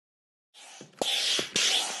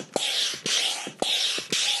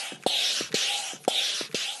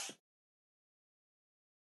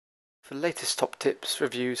For the latest top tips,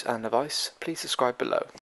 reviews and advice, please subscribe below.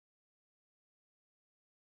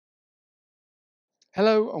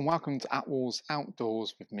 Hello and welcome to Attwoolls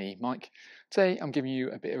Outdoors with me, Mike. Today I'm giving you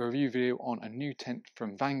a bit of a review video on a new tent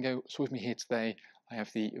from Vango. So with me here today I have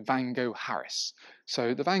the Vango Harris.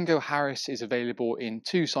 So the Vango Harris is available in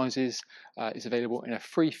two sizes. It's available in a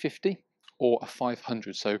 350 or a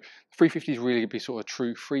 500. So the 350 is really going to be sort of a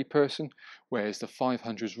true free person, whereas the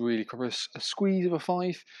 500 is really kind of a squeeze of a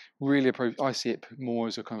 5. Really, I see it more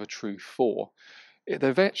as a kind of a true 4.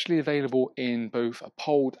 They're actually available in both a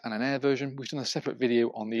poled and an air version. We've done a separate video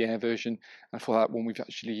on the air version, and for that one we've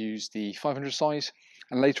actually used the 500 size.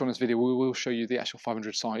 And later on in this video we will show you the actual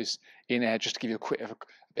 500 size in air, just to give you a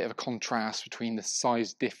bit of a contrast between the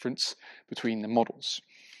size difference between the models.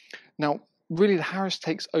 Now, really the Harris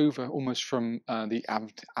takes over almost from the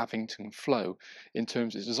Avington Flow in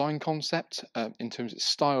terms of its design concept, in terms of its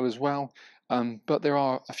style as well, but there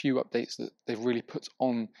are a few updates that they've really put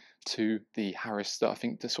on to the Harris that I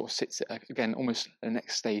think that sort of sits it again almost the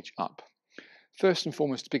next stage up. First and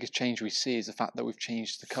foremost, the biggest change we see is the fact that we've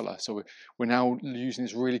changed the colour. So we're now using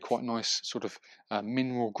this really quite nice sort of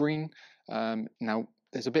mineral green. Now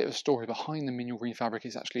there's a bit of a story behind the mineral green fabric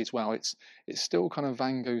is actually as well. It's still kind of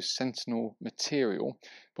Vango's Sentinel material,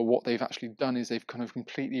 but what they've actually done is they've kind of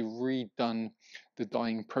completely redone the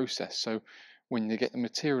dyeing process. So when they get the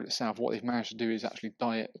material itself, what they've managed to do is actually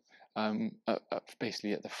dye it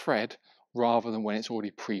basically at the thread rather than when it's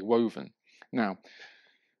already pre-woven. Now,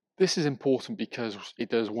 this is important because it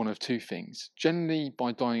does one of two things. Generally,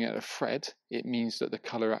 by dyeing it at a thread, it means that the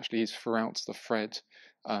colour actually is throughout the thread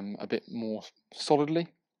a bit more solidly.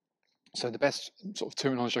 So the best sort of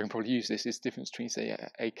terminology I can probably use this is the difference between, say,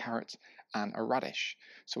 a carrot and a radish.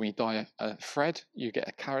 So when you dye a thread, you get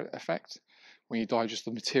a carrot effect. When you dye just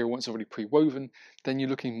the material once already pre-woven, then you're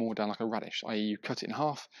looking more down like a radish, i.e. you cut it in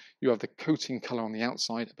half, you have the coating colour on the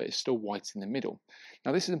outside, but it's still white in the middle.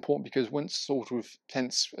 Now this is important because once sort of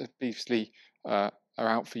tents basically are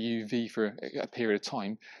out for UV for a period of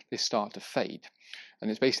time, they start to fade. And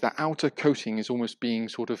it's basically that outer coating is almost being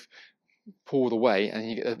sort of pulled away and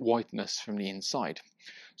you get a whiteness from the inside.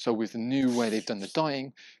 So with the new way they've done the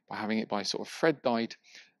dyeing, by having it by sort of thread dyed,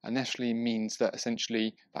 initially means that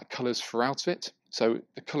essentially that colour's throughout it. So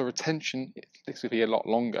the colour retention is going to be a lot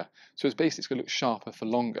longer. So it's basically going to look sharper for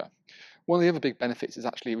longer. One of the other big benefits is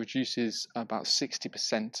actually it reduces about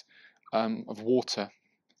 60% of water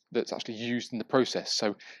that's actually used in the process.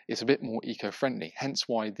 So it's a bit more eco-friendly. Hence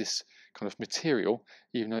why this kind of material,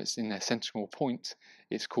 even though it's in their Sentinel point,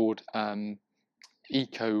 it's called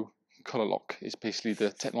Eco Colour Lock. It's basically the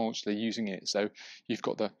technology they're using it. So you've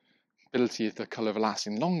got the ability of the colour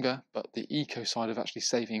lasting longer, but the eco side of actually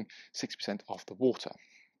saving 6% of the water.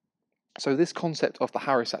 So this concept of the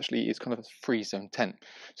Harris actually is kind of a free zone tent.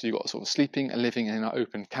 So you've got sort of sleeping and living in an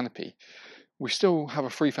open canopy. We still have a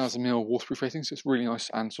 3000 ml waterproof rating, so it's really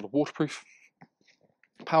nice and sort of waterproof.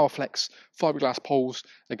 Powerflex fiberglass poles,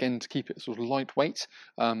 again to keep it sort of lightweight,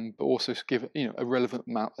 but also to give it a relevant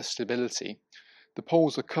amount of stability. The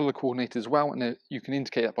poles are colour coordinated as well, and you can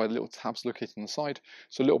indicate that by the little tabs located on the side.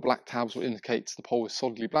 So little black tabs will indicate the pole is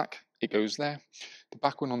solidly black, it goes there. The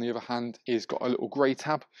back one on the other hand is got a little grey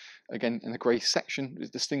tab, again in the grey section. It's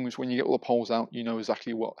distinguished when you get all the poles out, you know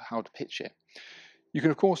exactly how to pitch it. You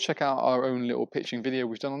can of course check out our own little pitching video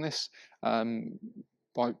we've done on this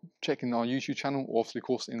by checking our YouTube channel, or obviously of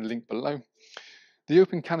course in the link below. The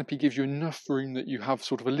open canopy gives you enough room that you have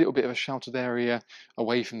sort of a little bit of a sheltered area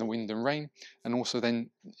away from the wind and rain, and also then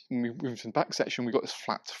when we move to the back section we've got this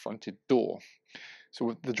flat fronted door.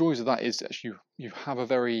 So the joys of that is that you have a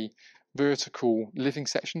very vertical living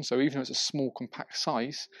section, so even though it's a small compact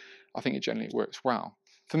size, I think it generally works well.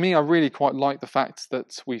 For me, I really quite like the fact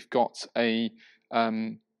that we've got a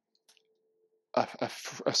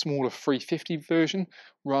smaller 350 version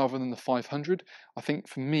rather than the 500. I think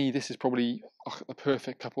for me this is probably a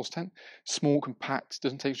perfect couples tent. Small, compact,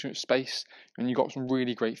 doesn't take too much space, and you've got some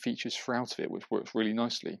really great features throughout of it which works really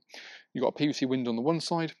nicely. You've got a PVC window on the one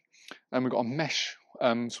side, and we've got a mesh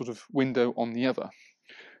sort of window on the other.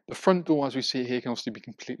 The front door, as we see here, can obviously be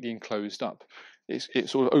completely enclosed up. It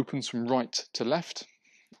sort of opens from right to left.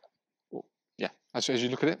 Yeah, as you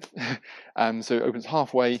look at it. So it opens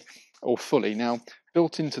halfway or fully. Now,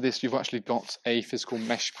 built into this, you've actually got a physical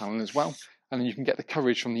mesh panel as well, and then you can get the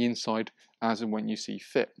coverage from the inside as and when you see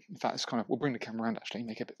fit. In fact, it's kind of, we'll bring the camera around actually,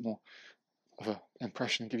 make a bit more of an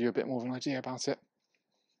impression, give you a bit more of an idea about it.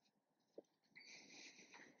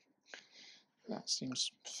 That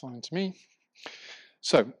seems fine to me.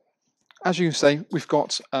 So, As you say, we've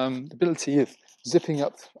got the ability of zipping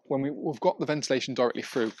up when we've got the ventilation directly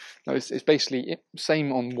through. Now it's basically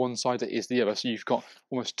same on one side as the other, so you've got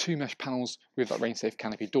almost 2 mesh panels with that rain safe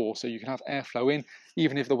canopy door, so you can have airflow in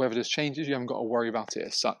even if the weather does changes. You haven't got to worry about it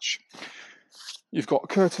as such. You've got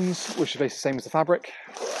curtains, which is basically the same as the fabric,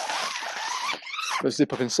 but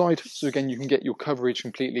zip up inside, so again you can get your coverage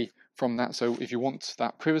completely from that. So if you want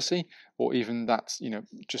that privacy, or even that, you know,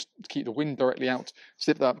 just keep the wind directly out,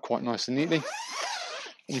 zip that up quite nice and neatly.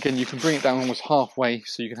 And again, you can bring it down almost halfway,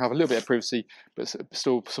 so you can have a little bit of privacy, but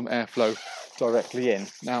still some airflow directly in.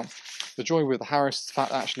 Now, the joy with the Harris is the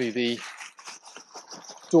fact that actually the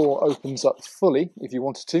door opens up fully if you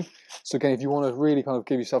wanted to. So again, if you want to really kind of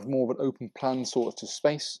give yourself more of an open plan sort of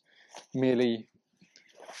space, merely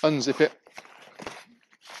unzip it,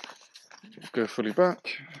 go fully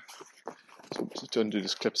back. So to undo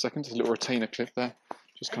this clip a second, there's a little retainer clip there,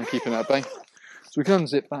 just kind of keeping that at bay. So we can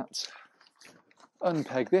unzip that,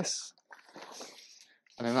 unpeg this,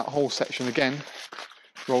 and then that whole section again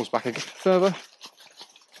rolls back a bit further,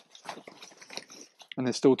 and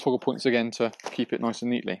there's still toggle points again to keep it nice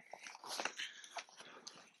and neatly.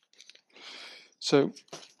 So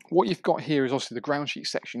what you've got here is obviously the ground sheet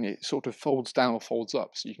section. It sort of folds down or folds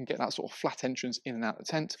up, so you can get that sort of flat entrance in and out of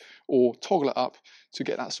the tent, or toggle it up to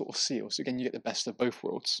get that sort of seal. So again, you get the best of both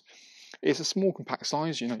worlds. It's a small compact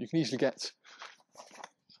size, you know, you can easily get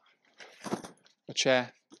a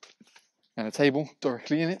chair and a table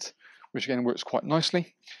directly in it, which again works quite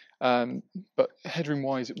nicely. But headroom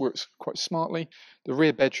wise, it works quite smartly. The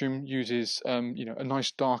rear bedroom uses you know, a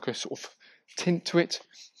nice darker sort of tint to it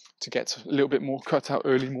to get a little bit more cut out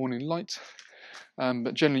early morning light.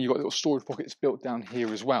 But generally you've got little storage pockets built down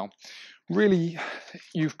here as well. Really,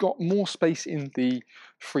 you've got more space in the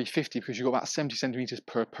 350 because you've got about 70 centimeters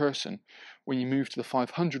per person. When you move to the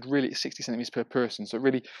 500, really it's 60 centimeters per person. So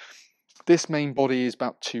really, this main body is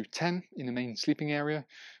about 210 in the main sleeping area,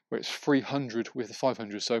 where it's 300 with the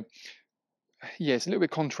 500. So yeah, it's a little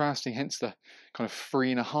bit contrasting, hence the kind of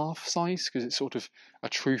 3.5 size, because it's sort of a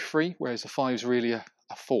true 3, whereas the 5 is really a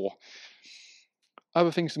 4.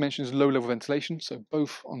 Other things to mention is low level ventilation. So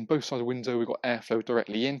on both sides of the window, we've got airflow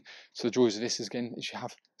directly in. So the joys of this is, again, is you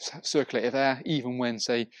have circulated air, even when,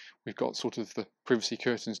 say, we've got sort of the privacy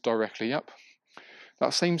curtains directly up.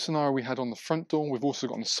 That same scenario we had on the front door, we've also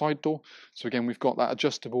got on the side door. So again, we've got that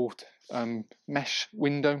adjustable mesh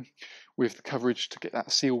window with the coverage to get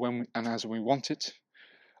that seal when and as we want it.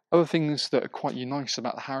 Other things that are quite nice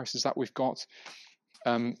about the Harris is that we've got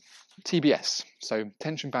TBS, so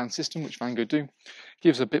tension band system, which Vango do,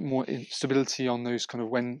 gives a bit more stability on those kind of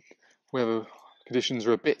when weather conditions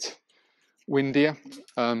are a bit windier.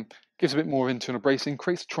 Gives a bit more internal bracing,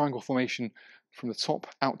 creates a triangle formation from the top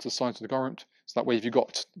out to the sides of the garment. So that way, if you've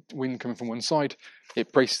got wind coming from one side,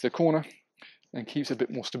 it braces the corner and keeps a bit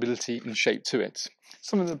more stability and shape to it.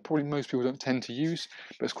 Something that probably most people don't tend to use,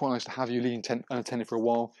 but it's quite nice to have you leaving tent unattended for a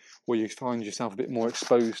while, where you find yourself a bit more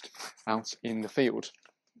exposed out in the field.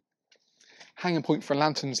 Hanging point for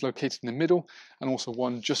lanterns located in the middle, and also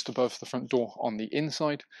one just above the front door on the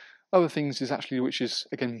inside. Other things is actually, which is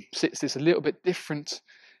again sits this a little bit different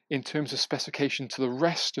in terms of specification to the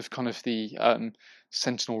rest of kind of the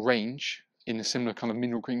Sentinel range in a similar kind of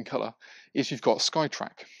mineral green colour, is you've got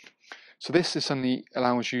SkyTrack. So this is something that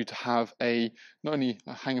allows you to have not only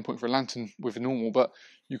a hanging point for a lantern with a normal, but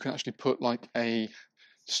you can actually put like a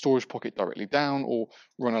storage pocket directly down or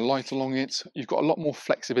run a light along it. You've got a lot more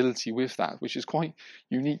flexibility with that, which is quite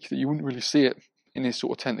unique, that you wouldn't really see it in this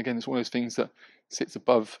sort of tent. Again, it's one of those things that sits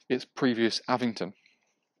above its previous Avington.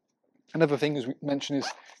 Another thing, as we mentioned,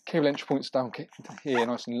 is cable entry points down here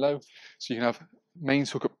nice and low, so you can have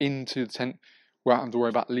mains hook up into the tent without having to worry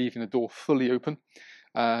about leaving the door fully open.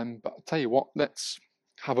 But I'll tell you what, let's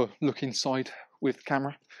have a look inside with the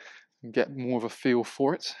camera and get more of a feel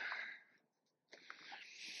for it.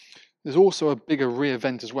 There's also a bigger rear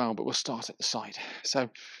vent as well, but we'll start at the side. So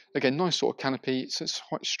again, nice sort of canopy, so it's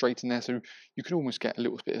quite straight in there, so you can almost get a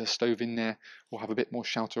little bit of a stove in there or have a bit more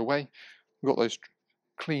shelter away. We've got those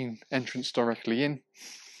clean entrance directly in.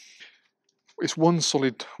 It's one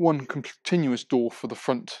continuous door for the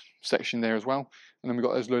front section there as well, and then we've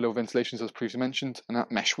got those low level ventilations as previously mentioned, and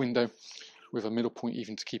that mesh window with a middle point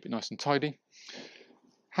even to keep it nice and tidy.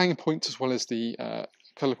 Hanging points as well as the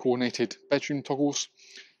colour coordinated bedroom toggles.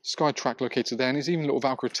 SkyTrack located there, and there's even little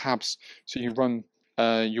Velcro tabs so you run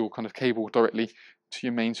your kind of cable directly to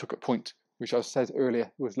your mains hookup point, which I said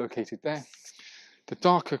earlier was located there. The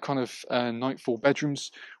darker kind of nightfall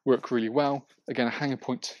bedrooms work really well. Again, a hanging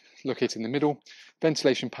point located in the middle,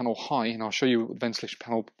 ventilation panel high, and I'll show you the ventilation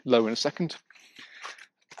panel low in a second.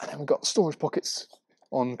 And then we've got storage pockets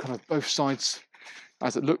on kind of both sides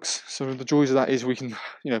as it looks. So the joys of that is we can,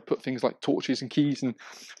 put things like torches and keys and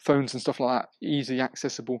phones and stuff like that easily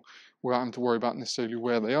accessible without having to worry about necessarily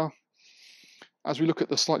where they are. As we look at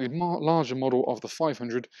the slightly larger model of the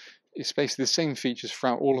 500, it's basically the same features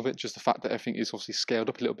throughout all of it, just the fact that everything is obviously scaled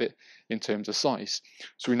up a little bit in terms of size.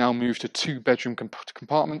 So we now move to 2-bedroom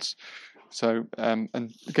compartments. So, and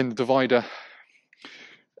again, the divider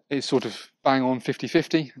is sort of bang on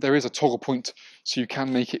 50-50. There is a toggle point, so you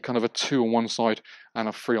can make it kind of a 2 on one side and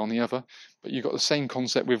a 3 on the other. But you've got the same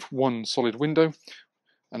concept with one solid window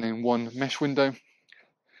and then one mesh window.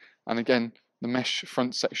 And again, the mesh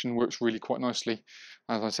front section works really quite nicely.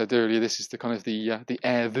 As I said earlier, this is the kind of the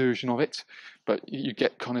air version of it, but you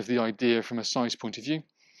get kind of the idea from a size point of view.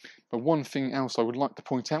 But one thing else I would like to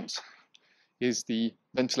point out is the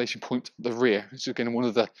ventilation point at the rear. It's again one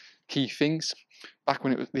of the key things. Back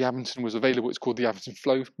when the Abington was available, it's called the Abington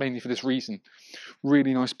Flow, mainly for this reason.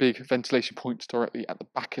 Really nice big ventilation point directly at the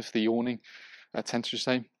back of the awning, tent to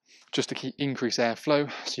say, just to increase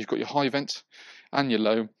airflow. So you've got your high vent and your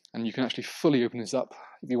low, and you can actually fully open this up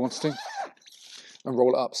if you wanted to and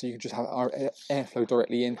roll it up, so you can just have our airflow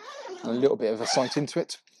directly in and a little bit of a sight into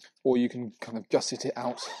it, or you can kind of gusset it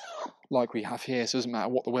out like we have here. So it doesn't matter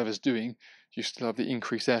what the weather's doing, you still have the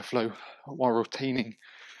increased airflow while retaining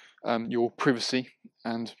your privacy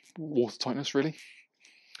and water tightness, really.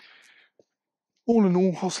 All in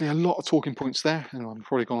all, obviously a lot of talking points there, and I'm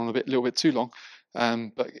probably gone on a little bit too long,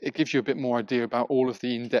 but it gives you a bit more idea about all of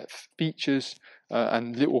the in-depth features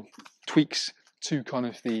and little tweaks to kind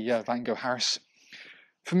of the Vango Harris.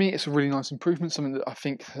 For me, it's a really nice improvement, something that I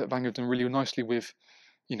think that Vango have done really nicely with,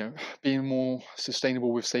 being more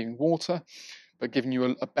sustainable with saving water, but giving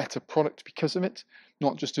you a better product because of it,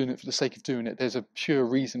 not just doing it for the sake of doing it. There's a pure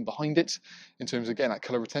reason behind it in terms of, again, that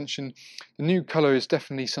colour retention. The new colour is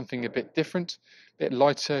definitely something a bit different, a bit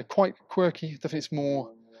lighter, quite quirky. Definitely it's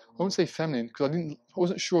more, I wouldn't say feminine, because I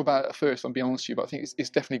wasn't sure about it at first, I'll be honest with you, but I think it's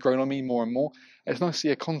definitely grown on me more and more. It's nice to see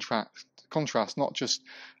a contrast, not just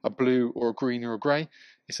a blue or a green or a grey.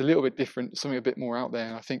 It's a little bit different, something a bit more out there,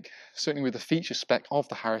 and I think certainly with the feature spec of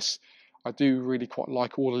the Harris, I do really quite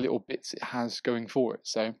like all the little bits it has going for it.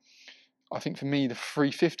 So I think for me the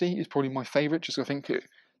 350 is probably my favourite, just I think it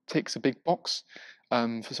ticks a big box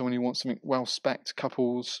for someone who wants something well spec'd,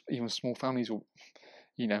 couples, even small families, or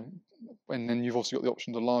and then you've also got the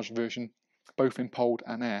option of the large version, both in poled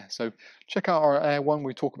and air. So check out our air one,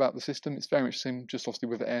 we talk about the system. It's very much the same, just obviously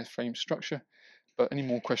with the airframe structure. But any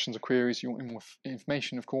more questions or queries, you want any more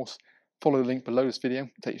information, of course, follow the link below this video,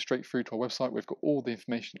 take you straight through to our website. We've got all the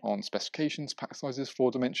information on specifications, pack sizes,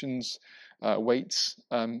 floor dimensions, weights,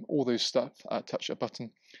 all those stuff. Touch a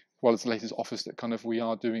button, as well as the latest offers that kind of we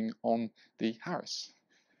are doing on the Harris.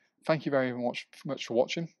 Thank you very much for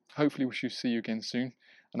watching. Hopefully we should see you again soon.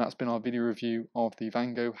 And that's been our video review of the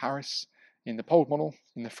Vango Harris in the poled model,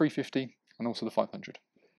 in the 350 and also the 500.